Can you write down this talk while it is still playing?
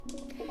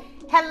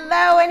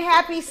Hello and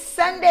happy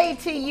Sunday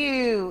to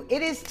you.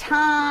 It is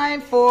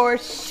time for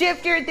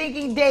Shift Your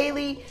Thinking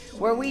Daily,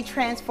 where we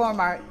transform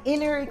our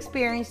inner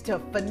experience to a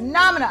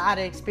phenomenal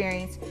outer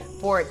experience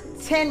for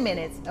 10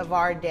 minutes of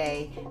our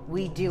day.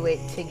 We do it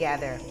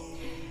together.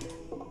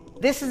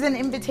 This is an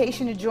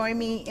invitation to join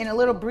me in a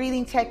little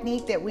breathing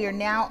technique that we are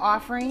now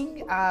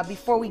offering.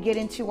 Before we get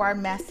into our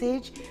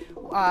message,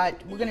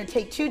 we're going to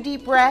take 2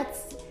 deep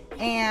breaths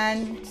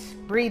and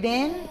breathe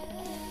in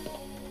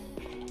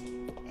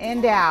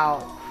and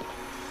out.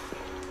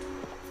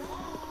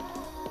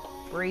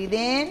 Breathe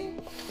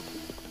in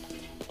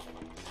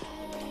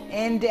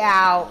and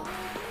out.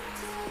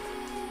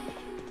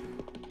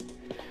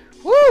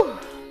 Woo!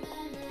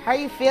 How are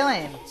you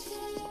feeling?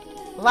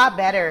 A lot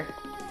better.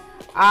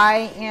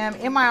 I am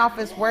in my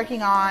office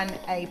working on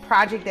a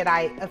project that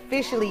I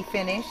officially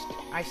finished.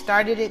 I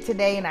started it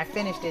today and I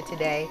finished it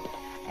today.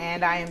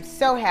 And I am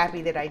so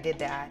happy that I did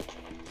that.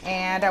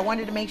 And I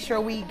wanted to make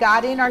sure we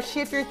got in our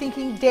Shift Your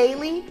Thinking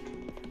Daily.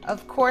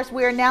 Of course,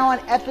 we are now on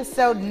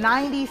episode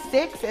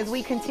 96 as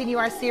we continue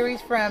our series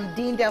from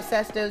Dean Del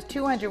Sesto's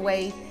 200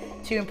 Ways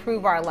to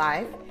Improve Our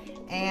Life.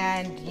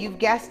 And you've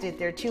guessed it,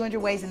 there are 200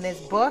 ways in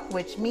this book,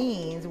 which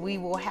means we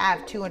will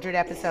have 200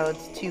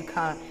 episodes to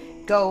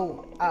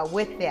go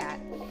with that.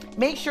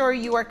 Make sure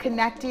you are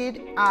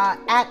connected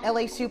at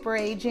LA Super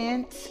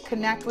Agent.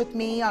 Connect with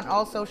me on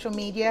all social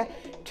media.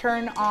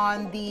 Turn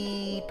on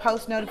the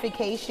post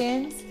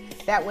notifications.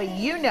 That way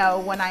you know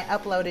when I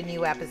upload a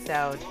new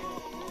episode.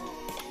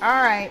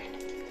 All right,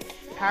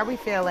 how are we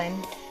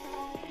feeling?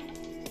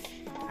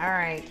 All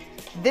right,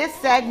 this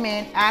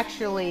segment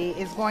actually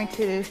is going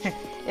to,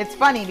 it's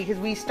funny because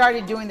we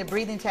started doing the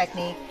breathing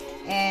technique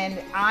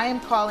and I'm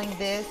calling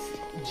this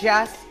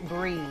Just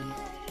Breathe.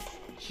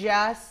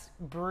 Just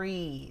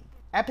Breathe.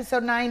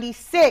 Episode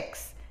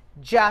 96,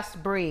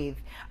 Just Breathe.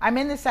 I'm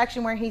in the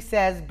section where he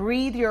says,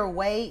 breathe your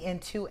way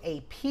into a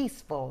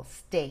peaceful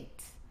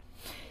state.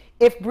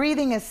 If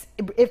breathing is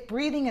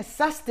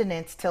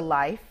sustenance to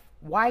life,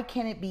 why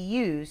can't it be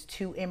used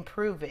to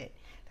improve it?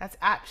 That's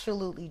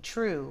absolutely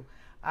true.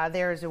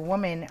 There is a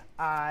woman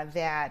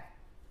that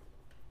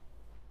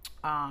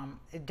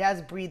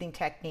does breathing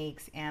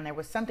techniques, and there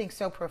was something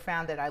so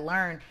profound that I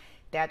learned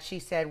that she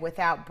said,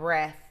 without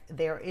breath,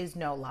 there is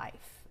no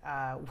life.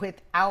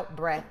 Without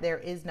breath, there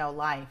is no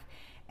life.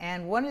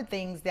 And one of the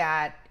things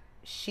that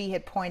she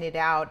had pointed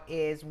out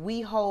is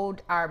we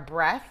hold our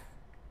breath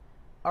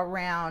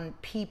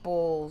around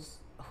people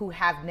who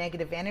have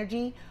negative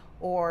energy,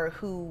 or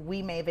who we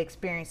may have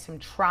experienced some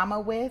trauma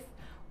with,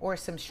 or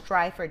some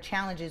strife or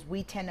challenges.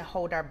 We tend to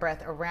hold our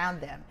breath around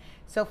them.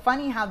 So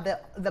funny how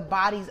the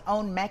body's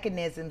own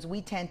mechanisms,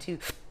 we tend to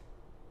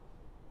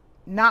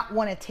not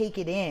want to take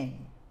it in.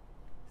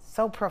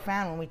 So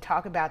profound when we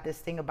talk about this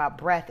thing about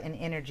breath and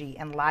energy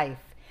and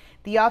life.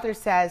 The author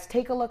says,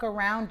 take a look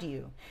around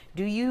you.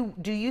 Do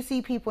you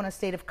see people in a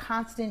state of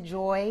constant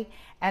joy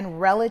and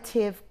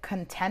relative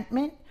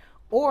contentment?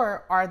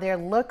 Or are there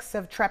looks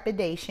of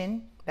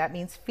trepidation, that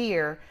means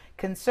fear,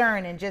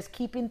 concern, and just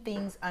keeping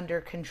things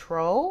under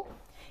control?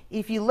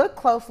 If you look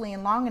closely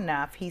and long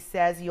enough, he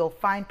says, you'll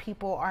find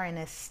people are in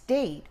a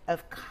state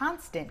of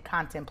constant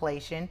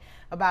contemplation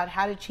about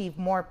how to achieve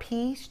more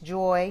peace,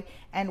 joy,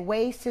 and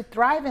ways to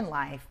thrive in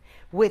life,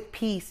 with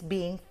peace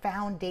being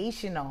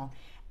foundational.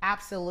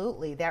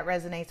 Absolutely, that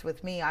resonates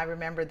with me. I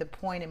remember the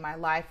point in my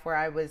life where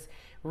I was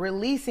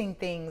releasing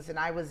things and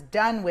I was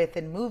done with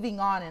and moving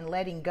on and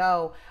letting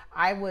go.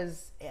 I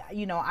was,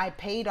 I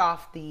paid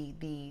off the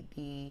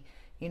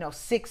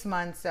 6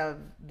 months of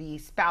the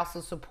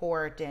spousal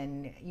support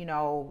and,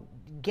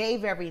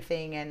 gave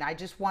everything. And I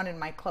just wanted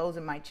my clothes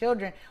and my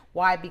children.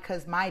 Why?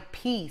 Because my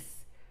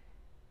peace,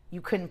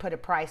 you couldn't put a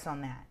price on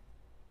that.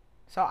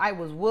 So I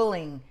was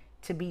willing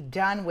to be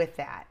done with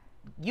that.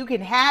 You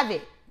can have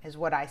it, is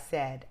what I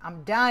said.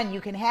 I'm done.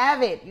 You can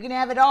have it. You can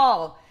have it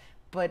all.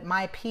 But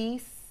my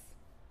peace,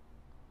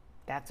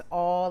 that's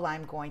all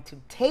I'm going to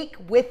take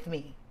with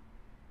me,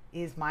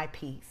 is my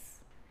peace.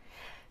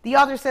 The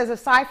author says,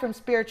 aside from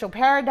spiritual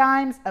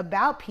paradigms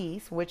about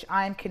peace, which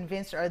I'm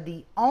convinced are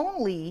the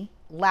only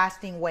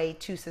lasting way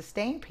to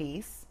sustain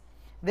peace,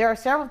 there are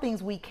several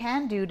things we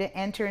can do to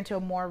enter into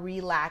a more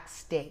relaxed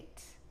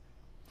state.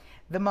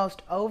 The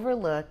most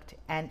overlooked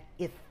and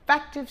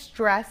effective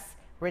stress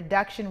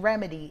reduction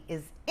remedy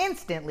is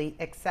instantly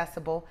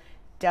accessible,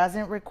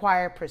 doesn't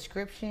require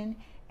prescription,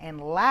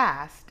 and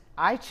last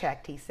I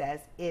checked, he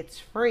says, it's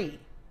free.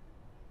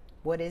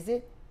 What is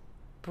it?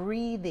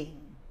 Breathing.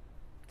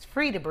 It's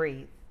free to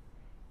breathe.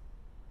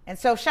 And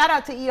so shout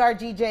out to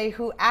ERGJ,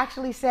 who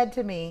actually said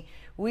to me,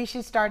 we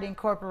should start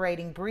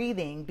incorporating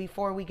breathing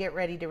before we get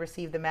ready to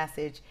receive the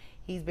message.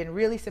 He's been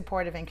really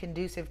supportive and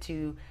conducive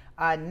to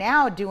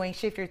now doing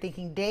Shift Your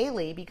Thinking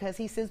Daily, because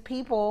he says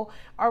people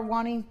are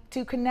wanting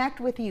to connect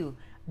with you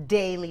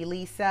daily,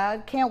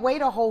 Lisa. Can't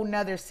wait a whole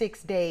nother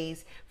 6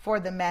 days for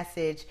the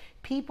message.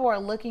 People are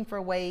looking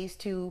for ways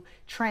to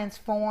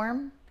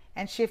transform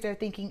and shift their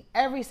thinking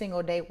every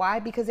single day. Why?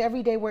 Because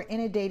every day we're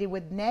inundated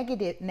with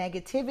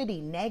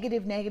negativity,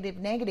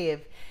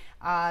 negative.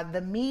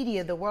 the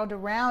media, the world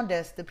around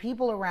us, the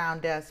people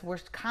around us. We're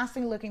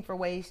constantly looking for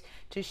ways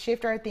to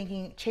shift our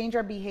thinking, change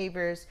our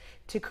behaviors,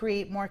 to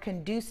create more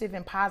conducive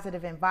and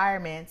positive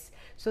environments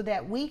so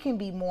that we can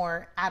be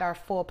more at our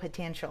full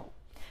potential.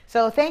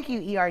 So thank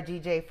you,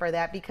 ERGJ, for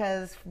that,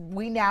 because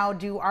we now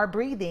do our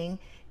breathing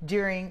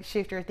during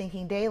Shift Your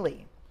Thinking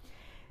Daily.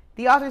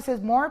 The author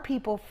says more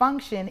people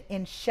function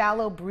in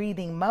shallow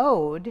breathing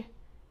mode,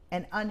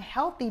 an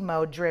unhealthy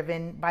mode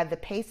driven by the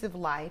pace of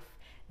life,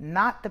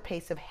 not the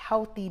pace of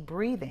healthy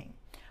breathing.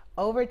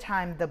 Over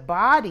time, the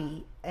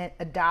body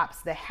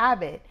adopts the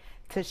habit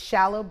to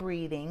shallow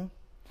breathing,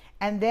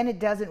 and then it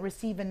doesn't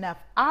receive enough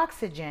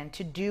oxygen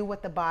to do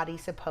what the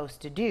body's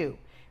supposed to do: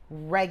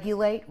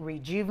 regulate,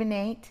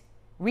 rejuvenate,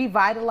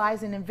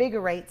 revitalize, and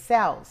invigorate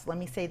cells. Let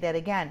me say that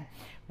again.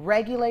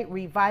 Regulate,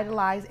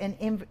 revitalize, and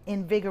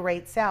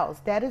invigorate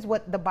cells. That is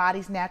what the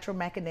body's natural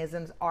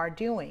mechanisms are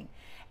doing.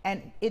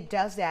 And it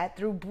does that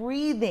through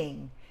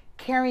breathing,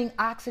 carrying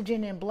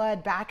oxygen and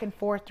blood back and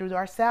forth through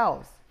our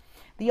cells.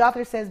 The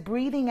author says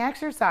breathing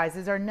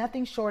exercises are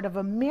nothing short of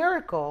a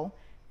miracle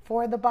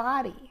for the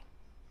body.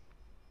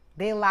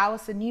 They allow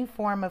us a new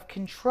form of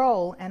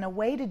control and a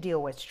way to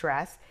deal with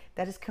stress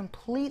that is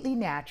completely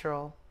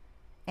natural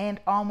and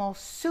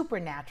almost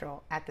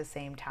supernatural at the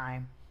same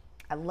time.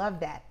 I love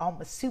that,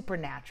 almost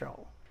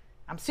supernatural.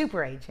 I'm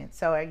super agent,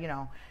 so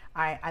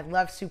I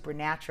love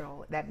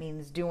supernatural. That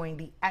means doing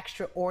the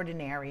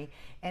extraordinary,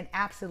 and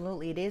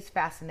absolutely it is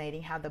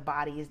fascinating how the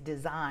body is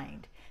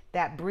designed.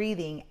 That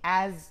breathing,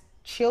 as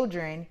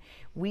children,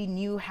 we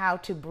knew how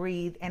to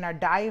breathe, and our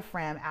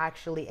diaphragm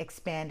actually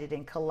expanded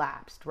and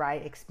collapsed,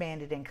 right?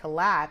 Expanded and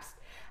collapsed.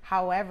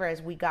 However,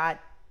 as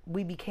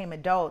we became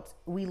adults,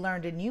 we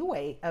learned a new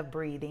way of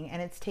breathing,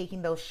 and it's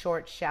taking those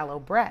short, shallow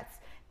breaths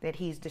that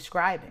he's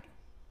describing.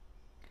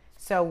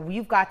 So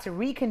you've got to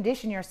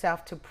recondition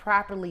yourself to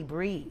properly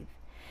breathe.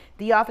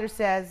 The author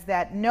says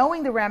that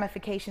knowing the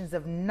ramifications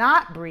of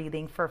not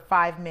breathing for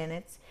 5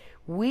 minutes,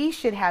 we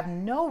should have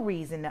no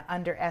reason to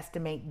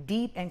underestimate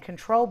deep and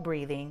controlled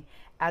breathing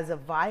as a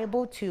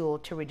viable tool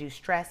to reduce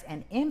stress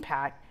and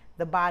impact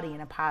the body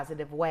in a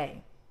positive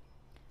way.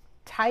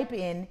 Type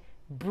in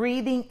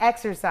breathing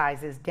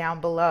exercises down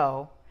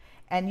below,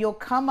 and you'll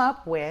come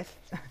up with,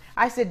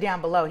 I said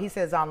down below, he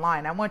says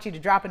online. I want you to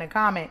drop in a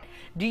comment.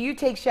 Do you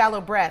take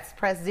shallow breaths?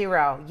 Press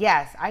 0.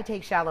 Yes, I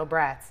take shallow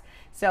breaths.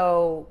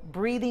 So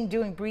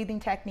doing breathing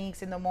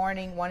techniques in the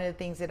morning, one of the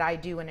things that I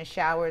do in the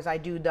shower is I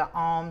do the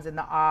ums and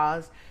the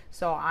ahs.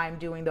 So I'm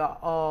doing the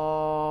oh,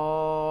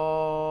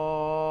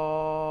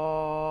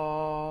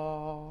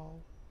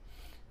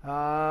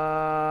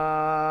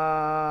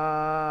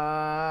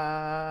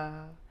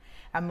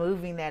 I'm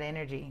moving that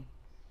energy.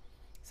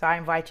 So I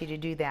invite you to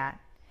do that.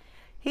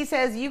 He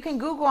says you can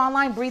Google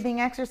online breathing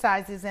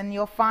exercises and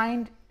you'll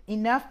find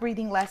enough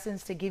breathing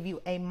lessons to give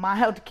you a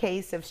mild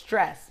case of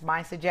stress.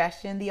 My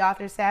suggestion, the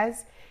author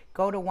says,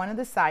 go to one of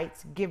the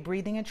sites, give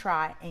breathing a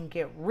try, and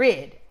get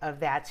rid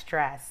of that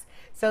stress.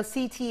 So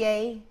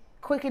CTA,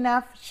 quick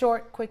enough,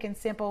 short, quick, and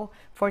simple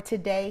for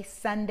today,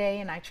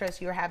 Sunday, and I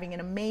trust you're having an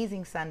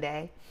amazing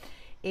Sunday,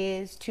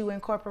 is to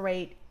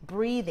incorporate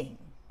breathing.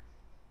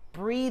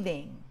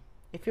 Breathing.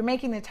 If you're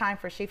making the time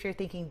for Shift Your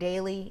Thinking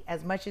Daily,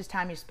 as much as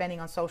time you're spending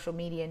on social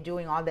media and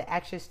doing all the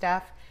extra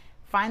stuff,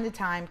 find the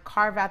time,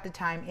 carve out the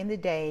time in the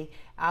day,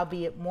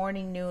 albeit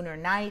morning, noon, or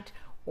night,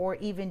 or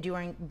even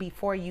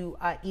before you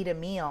eat a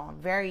meal.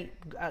 Very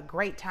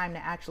great time to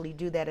actually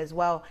do that, as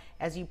well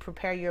as you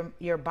prepare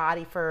your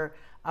body for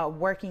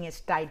working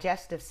its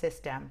digestive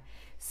system.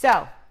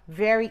 So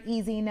very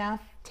easy enough.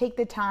 Take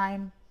the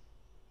time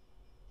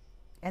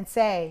and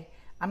say,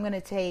 I'm going to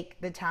take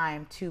the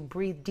time to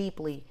breathe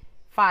deeply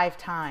 5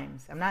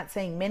 times. I'm not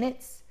saying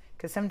minutes,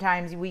 because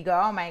sometimes we go,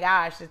 oh my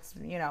gosh, it's,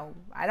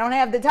 I don't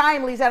have the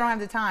time, Lisa, I don't have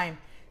the time.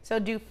 So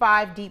do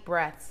 5 deep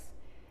breaths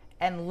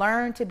and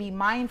learn to be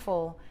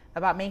mindful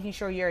about making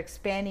sure you're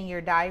expanding your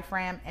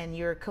diaphragm and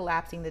you're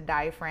collapsing the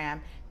diaphragm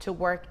to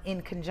work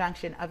in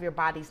conjunction of your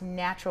body's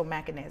natural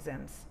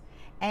mechanisms.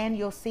 And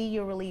you'll see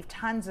you'll relieve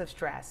tons of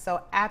stress.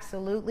 So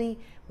absolutely,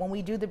 when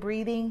we do the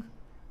breathing,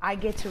 I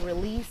get to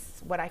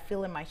release what I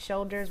feel in my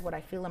shoulders, what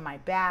I feel in my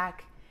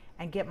back,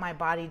 and get my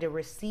body to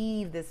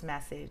receive this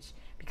message,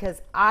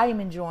 because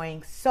I'm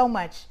enjoying so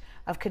much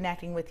of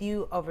connecting with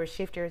you over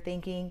Shift Your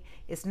Thinking.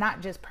 It's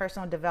not just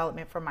personal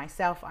development for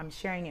myself. I'm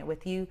sharing it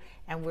with you,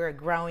 and we're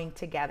growing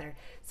together.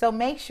 So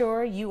make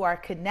sure you are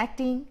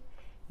connecting,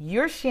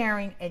 you're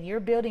sharing, and you're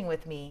building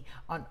with me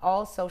on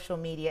all social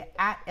media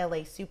at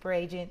LA Super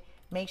Agent.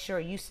 Make sure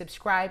you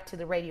subscribe to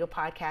the radio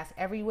podcast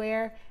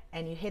everywhere,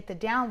 and you hit the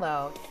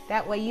download.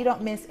 That way you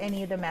don't miss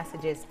any of the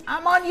messages.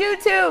 I'm on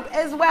YouTube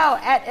as well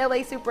at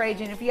LA Super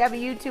Agent. If you have a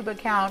YouTube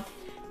account,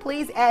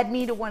 please add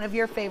me to one of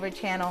your favorite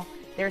channels.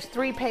 There's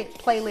 3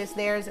 playlists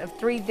there of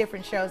 3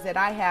 different shows that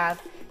I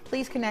have.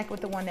 Please connect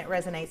with the one that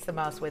resonates the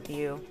most with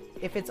you.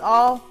 If it's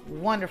all,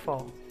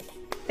 wonderful.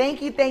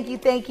 Thank you, thank you,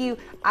 thank you.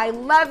 I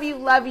love you,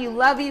 love you,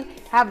 love you.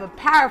 Have a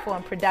powerful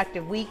and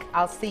productive week.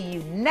 I'll see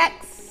you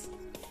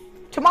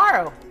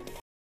tomorrow.